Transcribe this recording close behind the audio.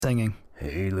Singing.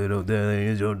 Hey, little daddy,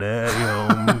 is your daddy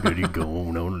home? Did he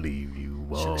gonna leave you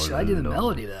all Should I do the alone?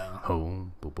 melody though?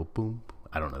 Home, boom, boom, boom.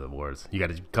 I don't know the words. You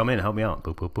gotta come in and help me out.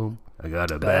 Boom, boom, boom. I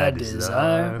got a Bad bad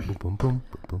desire. desire. Boom, boom, boom,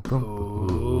 boom, boom, boom.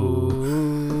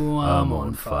 Ooh, I'm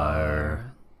on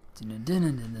fire.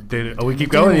 Dude, we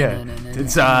keep going, yeah. It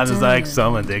sounds like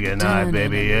someone taking a knife,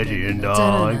 baby, edgy and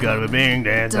dull. Got a bing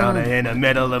dance on it in the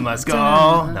middle of my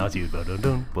skull. Now it's you. Boom, boom,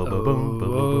 boom, boom, boom, boom,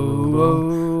 boom,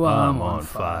 boom. I'm on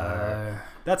fire.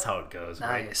 That's how it goes,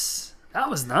 right? Nice.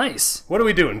 That was nice. What are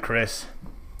we doing, Chris?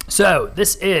 So,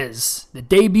 this is the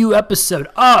debut episode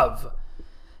of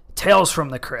Tales from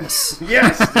the Chris.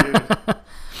 Yes, dude.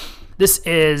 This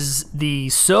is the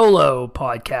solo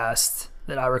podcast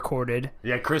that I recorded.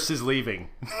 Yeah, Chris is leaving.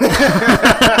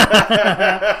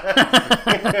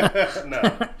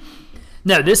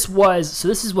 No. This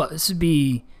would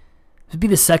be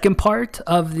the second part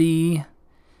of the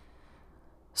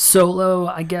solo,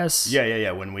 I guess.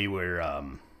 Yeah. When we were,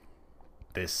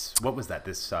 what was that?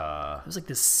 This, It was like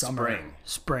this summer.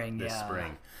 Spring, this yeah.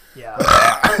 spring. Yeah.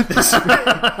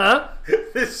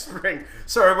 This spring.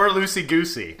 Sorry, we're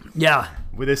loosey-goosey. Yeah.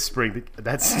 With this spring.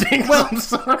 That stinks. Well, I'm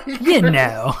sorry. You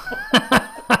know.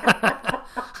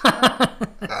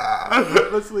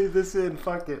 Let's leave this in.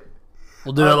 Fuck it.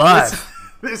 We'll do it live.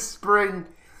 This spring,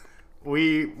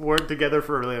 we worked together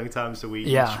for a really long time, so we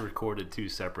each recorded two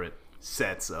separate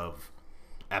sets of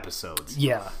episodes.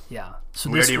 Yeah. So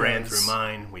We already ran through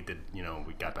mine. We did,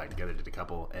 we got back together, did a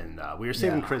couple, and we were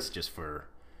saving Chris just for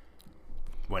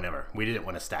whenever. We didn't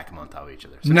want to stack them on top of each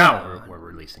other. So now we're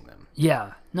releasing them.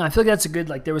 Yeah. No, I feel like that's a good,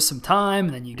 there was some time,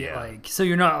 and then you get, so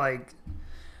you're not,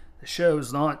 the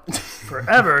show's not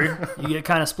forever. You get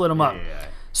kind of split them up. Yeah.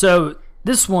 So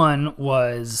this one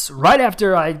was right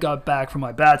after I got back from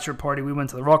my bachelor party. We went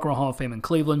to the Rock and Roll Hall of Fame in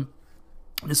Cleveland.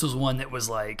 This was one that was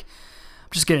I'm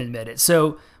just going to admit it.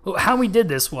 So how we did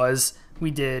this was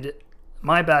we did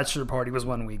my bachelor party was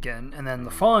one weekend, and then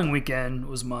the following weekend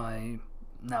was my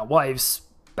now wife's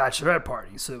bachelorette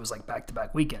party. So it was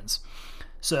back-to-back weekends.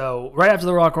 So right after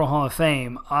the Rock and Roll Hall of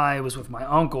Fame, I was with my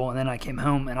uncle, and then I came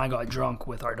home and I got drunk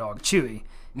with our dog Chewy.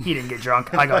 He didn't get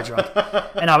drunk. I got drunk.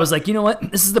 And I was like, you know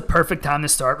what? This is the perfect time to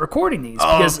start recording these.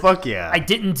 Because fuck yeah. I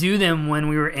didn't do them when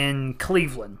we were in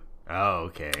Cleveland. Oh,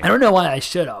 okay. I don't know why I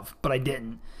should have, but I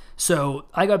didn't. So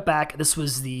I got back. This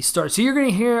was the start. So you're going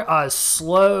to hear a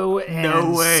slow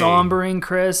and sombering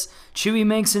Chris. Chewy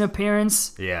makes an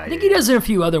appearance. Yeah, I think he does in a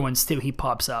few other ones too. He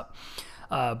pops up.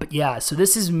 But yeah, so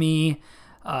this is me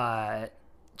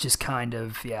just kind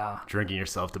of, Drinking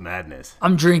yourself to madness.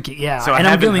 I'm drinking, So and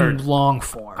I'm doing long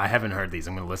form. I haven't heard these.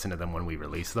 I'm going to listen to them when we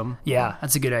release them. Yeah,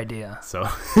 that's a good idea. So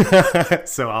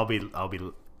so I'll be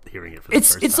hearing it for the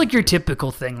first time. It's like your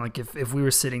typical thing. If we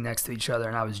were sitting next to each other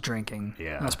and I was drinking,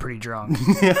 I was pretty drunk.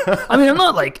 I mean, I'm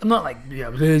not like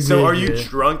So are you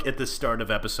drunk at the start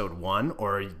of episode 1,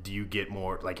 or do you get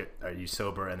more are you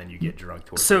sober and then you get drunk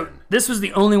towards the end? This was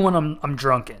the only one I'm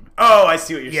drunk in. Oh, I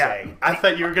see what you're saying. I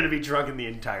thought you were going to be drunk in the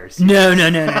entire season. No.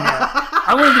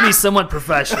 I wanted to be somewhat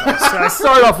professional, so I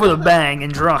started off with a bang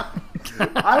and drunk.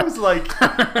 I was like,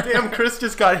 damn, Chris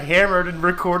just got hammered and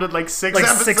recorded 6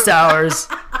 episodes. 6 hours.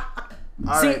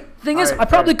 Thing is, I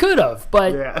probably could have,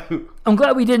 but I'm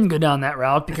glad we didn't go down that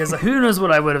route, because who knows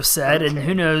what I would have said, and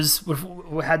who knows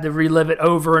we had to relive it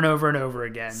over and over and over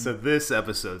again. So this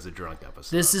episode's a drunk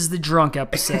episode. This is the drunk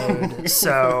episode,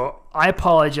 so I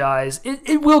apologize.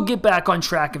 It will get back on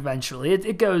track eventually.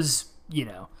 It goes,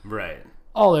 right,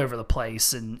 all over the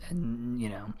place, and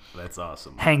that's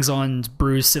awesome. Hangs on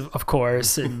Bruce, of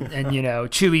course, and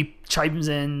Chewy chimes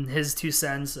in his 2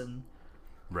 cents, and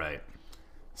right.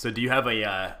 So do you have you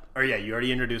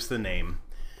already introduced the name.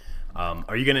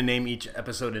 Are you going to name each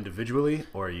episode individually,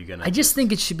 or are you going to... I just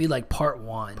think it should be part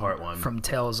 1. Part 1. From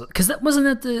Tales, because wasn't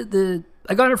that the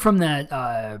I got it from that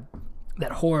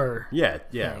horror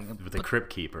thing. With the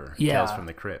Crypt Keeper. Yeah. Tales from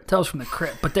the Crypt. Tales from the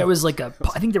Crypt. But there was I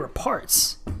think there were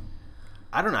parts.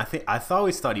 I don't know. I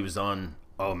always thought he was on...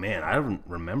 Oh, man, I don't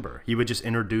remember. He would just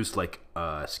introduce,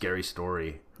 a scary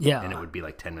story. Yeah. And it would be,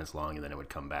 10 minutes long, and then it would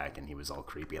come back, and he was all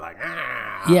creepy,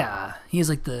 ah! Yeah. He's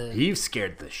He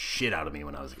scared the shit out of me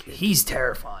when I was a kid. He's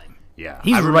terrifying. Yeah.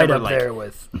 He's right up there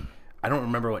with... I don't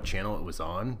remember what channel it was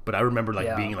on, but I remember,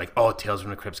 being oh, Tales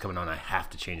from the Crypt's coming on. I have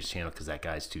to change the channel because that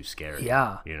guy's too scary.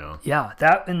 Yeah. Yeah,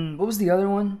 that, and what was the other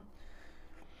one?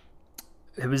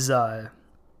 It was, Are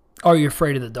You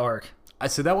Afraid of the Dark?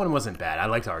 So that one wasn't bad. I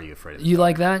liked Are You Afraid of the You Dark.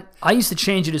 like that? I used to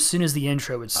change it as soon as the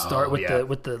intro would start with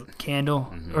the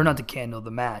candle, or not the candle,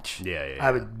 the match. Yeah. I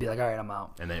would be like, all right, I'm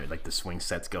out. And then the swing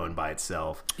set's going by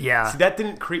itself. Yeah. See, that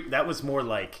didn't creep. That was more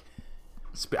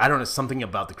I don't know, something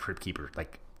about the Crypt Keeper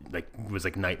was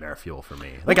like nightmare fuel for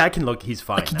me. Like I can look, he's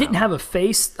fine. Like he didn't have a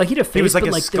face. Like he had a face, he was like but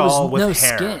a like skull there was with no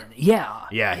hair. skin. Yeah.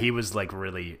 Yeah, he was like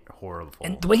really horrible.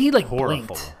 And the way he like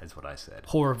horrible blinked. is what I said.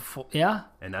 Horrible. Yeah.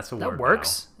 And that's a That word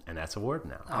works. now. And that's a word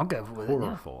now. I'll go with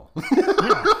Horrible. it.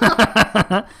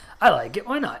 Yeah. I like it.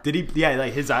 Why not? Did he? Yeah,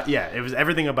 like his. Yeah, it was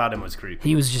everything about him was creepy.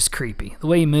 He was just creepy. The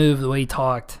way he moved, the way he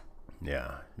talked.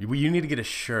 Yeah, you need to get a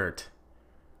shirt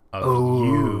of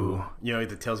Ooh. you know,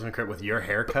 the Tales from the Crypt with your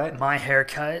haircut. My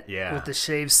haircut. Yeah. With the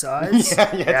shaved sides.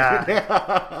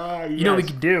 Yeah. You know what we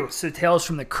could do? So Tales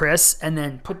from the Chris, and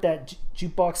then put that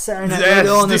jukebox Saturday Night Yes,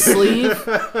 logo on the dude.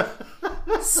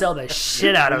 sleeve. Sell the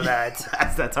shit out of that.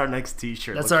 That's our next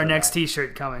T-shirt. That's Look our for next that.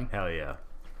 T-shirt coming. Hell yeah.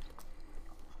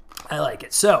 I like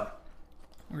it. So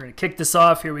we're gonna kick this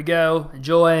off. Here we go.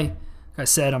 Enjoy. Like I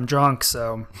said, I'm drunk,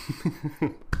 so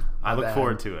I look bad.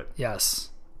 forward to it. yes.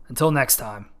 Until next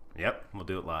time, Yep, we'll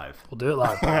do it live. we'll do it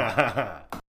live. Pal.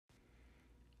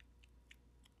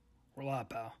 We're live,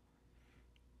 pal.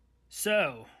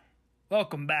 So,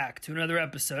 welcome back to another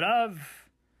episode of,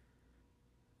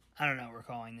 I don't know what we're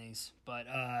calling these, but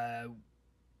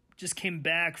just came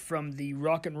back from the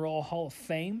Rock and Roll Hall of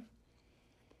Fame.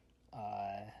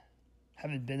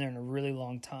 Haven't been there in a really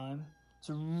long time. It's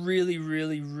a really,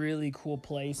 really, really cool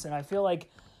place, and I feel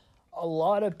like a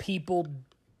lot of people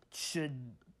should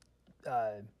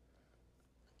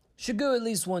go at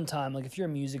least one time. Like if you're a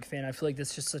music fan, I feel like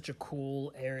that's just such a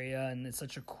cool area, and it's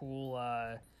such a cool,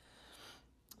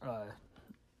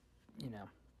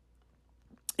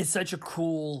 it's such a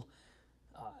cool.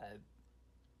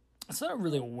 It's not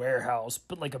really a warehouse,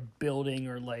 but like a building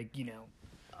or like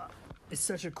it's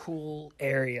such a cool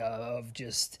area of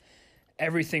just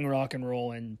everything rock and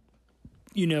roll, and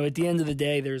at the end of the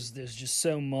day, there's just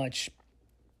so much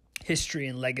history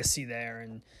and legacy there,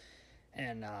 and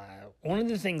one of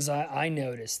the things I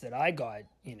noticed that I got,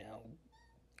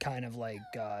 kind of like,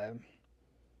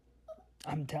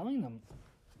 I'm telling them,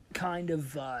 kind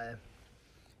of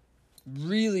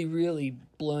really, really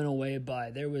blown away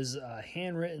by, there was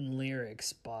handwritten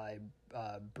lyrics by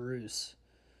Bruce,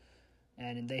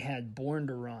 and they had Born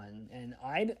to Run, and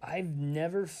I've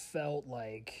never felt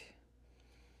like,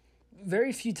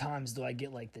 very few times do I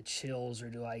get like the chills, or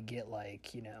do I get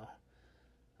like,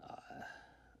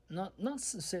 not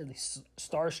necessarily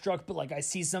starstruck, but like I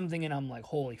see something and I'm like,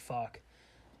 holy fuck.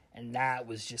 And that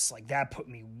was just like, that put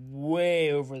me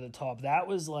way over the top. That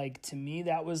was like, to me,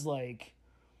 that was like,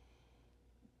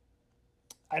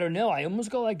 I don't know, I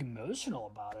almost got like emotional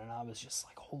about it, and I was just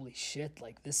like, holy shit,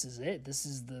 like this is it. This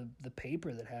is the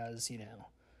paper that has,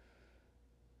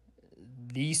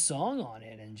 the song on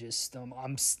it, and just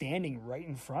I'm standing right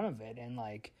in front of it, and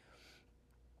like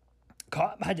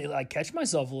I had to like catch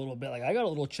myself a little bit. Like I got a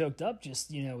little choked up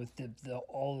just, with the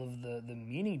all of the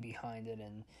meaning behind it,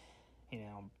 and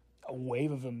a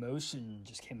wave of emotion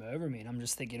just came over me, and I'm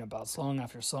just thinking about song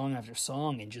after song after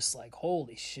song, and just like,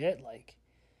 holy shit, like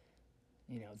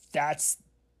that's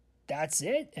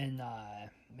it. And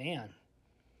man,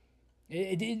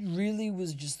 it really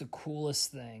was just the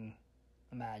coolest thing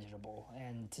imaginable,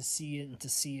 and to see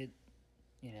it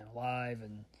live,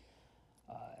 and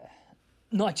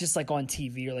not just like on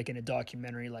TV or like in a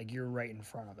documentary, like you're right in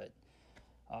front of it.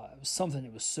 It was something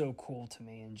that was so cool to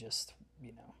me, and just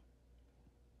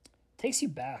takes you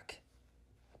back,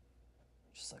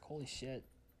 just like, holy shit.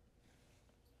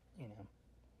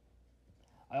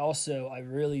 I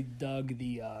really dug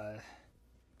the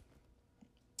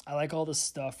I like all the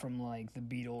stuff from like the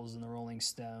Beatles and the Rolling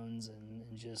Stones,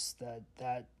 and just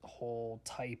that whole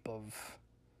type of,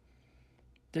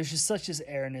 there's just such this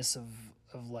airness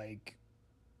of like,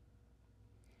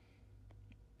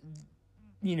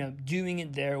 doing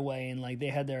it their way, and like they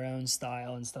had their own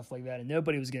style and stuff like that, and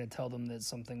nobody was going to tell them that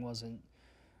something wasn't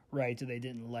right, or they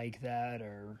didn't like that,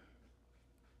 or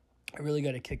I really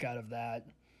got a kick out of that.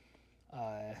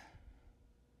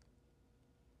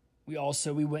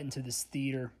 We went into this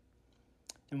theater,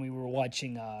 and we were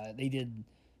watching, they did,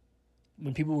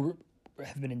 when people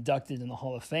have been inducted in the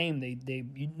Hall of Fame, they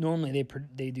normally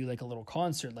do like a little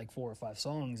concert, like 4 or 5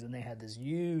 songs, and they had this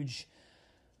huge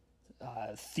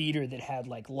theater that had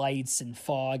like lights and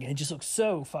fog, and it just looked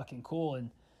so fucking cool.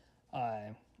 And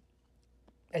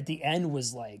at the end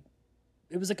was like,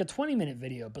 it was like a 20-minute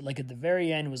video, but like at the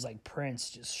very end was like Prince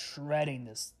just shredding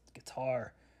this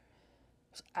guitar.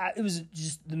 It was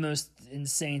just the most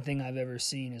insane thing I've ever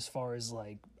seen, as far as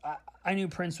like, I knew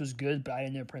Prince was good, but I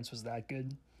didn't know Prince was that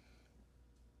good.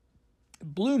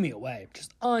 It blew me away.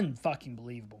 Just unfucking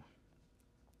believable.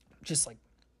 Just like,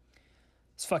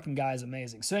 this fucking guy is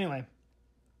amazing. So anyway,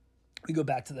 we go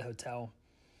back to the hotel.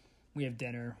 We have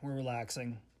dinner. We're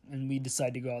relaxing. and we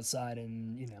decided to go outside,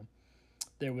 and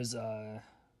there was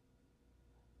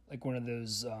like one of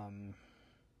those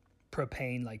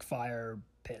propane like fire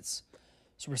pits.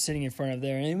 So we're sitting in front of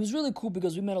there, and it was really cool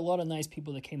because we met a lot of nice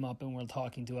people that came up and were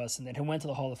talking to us, and that went to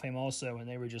the Hall of Fame also, and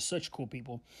they were just such cool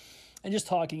people, and just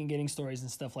talking and getting stories and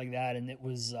stuff like that. And it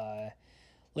was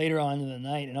later on in the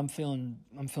night, and I'm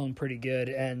feeling pretty good,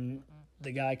 and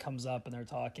the guy comes up and they're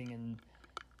talking, and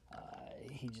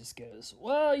he just goes,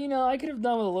 well, I could have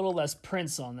done with a little less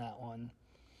Prince on that one.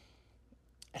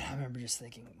 And I remember just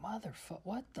thinking, motherfucker,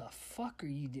 what the fuck are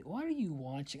you doing? What are you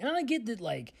watching? And I get that,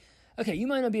 like, okay, you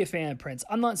might not be a fan of Prince.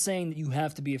 I'm not saying that you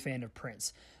have to be a fan of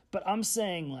Prince. But I'm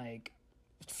saying, like,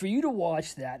 for you to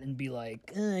watch that and be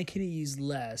like, I could have used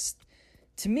less.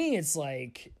 To me, it's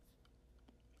like,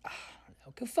 I don't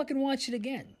know, go fucking watch it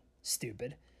again,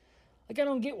 stupid. Like, I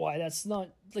don't get why that's not,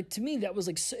 like, to me, that was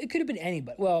like, so, it could have been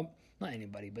anybody. Well, not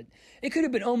anybody, but it could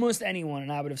have been almost anyone,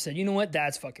 and I would have said, you know what,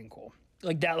 that's fucking cool.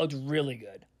 Like, that looked really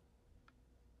good.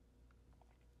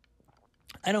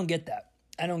 I don't get that.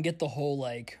 I don't get the whole,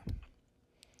 like,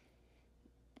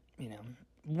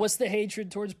 what's the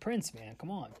hatred towards Prince, man? Come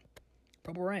on.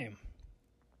 Purple Rain.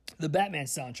 The Batman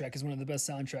soundtrack is one of the best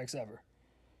soundtracks ever.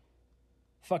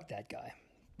 Fuck that guy.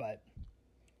 But,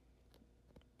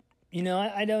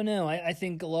 I don't know. I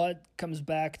think a lot comes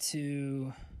back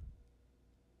to,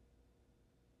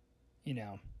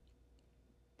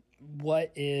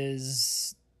 what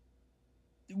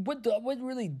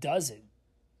really does it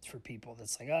for people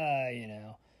that's like, I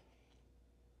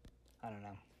don't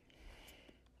know.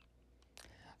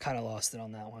 Kind of lost it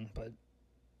on that one, but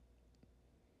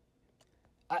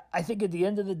I think at the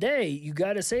end of the day, you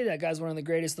got to say that guy's one of the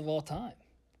greatest of all time.